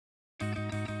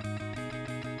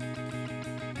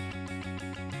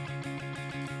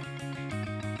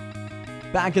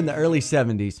Back in the early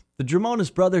 70s, the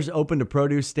Dramonis brothers opened a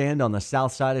produce stand on the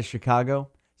south side of Chicago,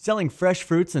 selling fresh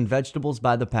fruits and vegetables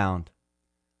by the pound.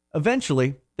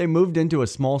 Eventually, they moved into a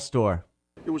small store.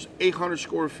 It was 800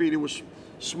 square feet. It was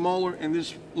smaller in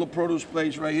this little produce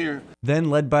place right here. Then,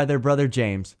 led by their brother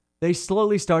James, they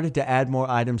slowly started to add more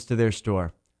items to their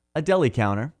store. A deli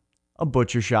counter, a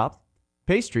butcher shop,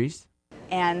 pastries.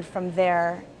 And from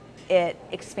there, it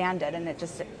expanded and it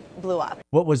just blew up.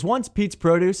 What was once Pete's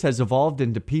Produce has evolved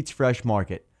into Pete's Fresh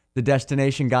Market, the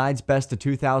destination guide's best of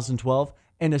 2012,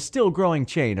 and a still growing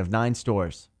chain of 9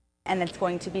 stores. And it's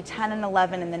going to be 10 and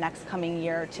 11 in the next coming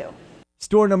year or two.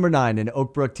 Store number 9 in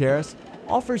Oak Brook Terrace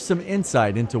offers some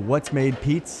insight into what's made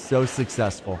Pete's so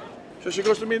successful. So she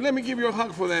goes to me, "Let me give you a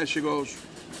hug for that." She goes,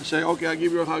 I say, "Okay, I'll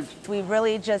give you a hug." We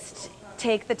really just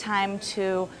take the time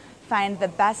to find the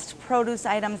best produce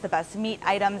items, the best meat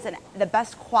items, and the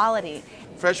best quality.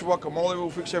 Fresh guacamole we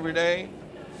fix every day.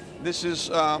 This is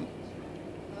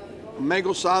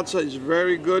mango salsa. It's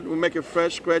very good. We make it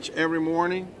fresh, scratch every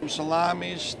morning. From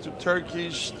salamis to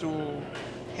turkeys to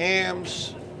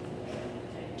hams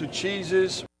to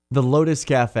cheeses. The Lotus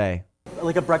Cafe.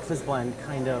 Like a breakfast blend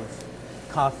kind of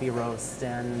coffee roast,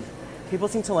 and people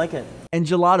seem to like it. And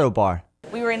Gelato Bar.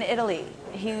 We were in Italy.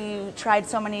 He tried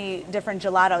so many different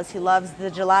gelatos. He loves the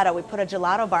gelato. We put a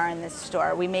gelato bar in this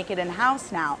store. We make it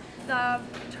in-house now. The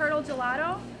turtle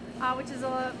gelato, which is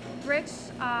a rich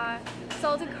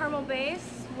salted caramel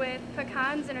base with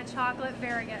pecans and a chocolate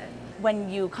variant. When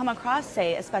you come across,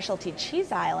 say, a specialty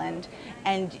cheese island,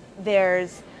 and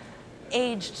there's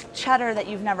aged cheddar that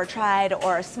you've never tried,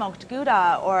 or a smoked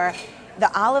Gouda, or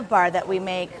the olive bar that we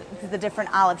make, the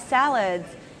different olive salads,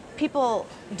 people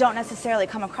don't necessarily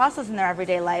come across those in their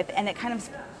everyday life, and it kind of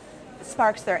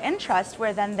sparks their interest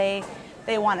where then they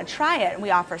want to try it. And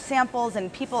we offer samples,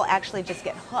 and people actually just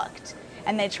get hooked,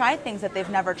 and they try things that they've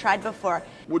never tried before.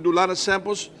 We do a lot of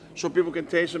samples so people can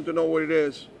taste them to know what it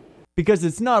is. Because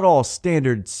it's not all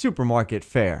standard supermarket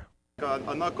fare.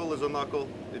 A knuckle is a knuckle.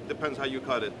 It depends how you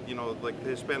cut it. You know, like the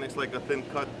Hispanics like a thin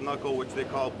cut knuckle, which they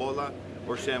call bola,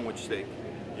 or sandwich steak.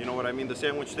 You know what I mean? The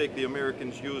sandwich steak the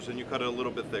Americans use, and you cut it a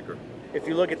little bit thicker. If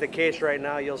you look at the case right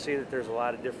now, you'll see that there's a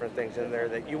lot of different things in there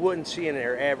that you wouldn't see in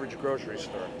your average grocery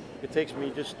store. It takes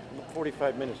me just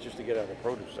 45 minutes just to get out of the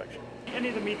produce section. Any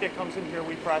of the meat that comes in here,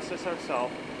 we process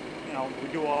ourselves. You know, we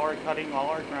do all our cutting, all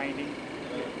our grinding,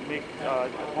 make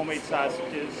homemade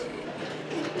sausages.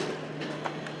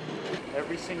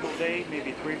 Every single day,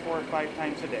 maybe 3, 4, or 5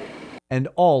 times a day. And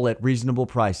all at reasonable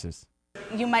prices.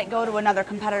 You might go to another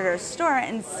competitor's store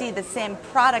and see the same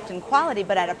product and quality,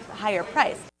 but at a higher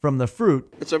price. From the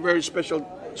fruit. It's a very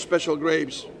special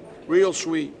grapes, real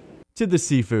sweet. To the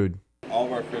seafood. All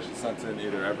of our fish is sent in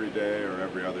either every day or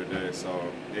every other day, so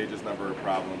age is never a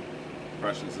problem.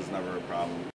 Freshness is never a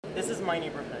problem. This is my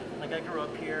neighborhood. Like, I grew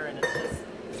up here, and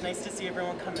it's nice to see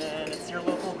everyone come in. It's your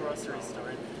local grocery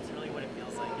store. It's really what it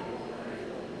feels like.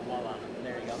 And voila,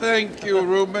 there you go. Thank you,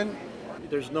 Ruben.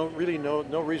 There's really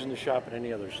no reason to shop at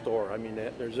any other store. I mean,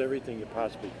 there's everything you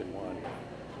possibly could want.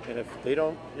 And if they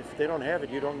don't have it,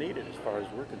 you don't need it as far as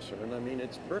we're concerned. I mean,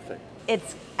 it's perfect.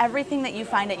 It's everything that you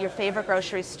find at your favorite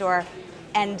grocery store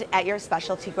and at your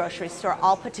specialty grocery store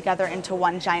all put together into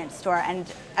one giant store, and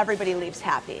everybody leaves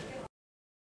happy.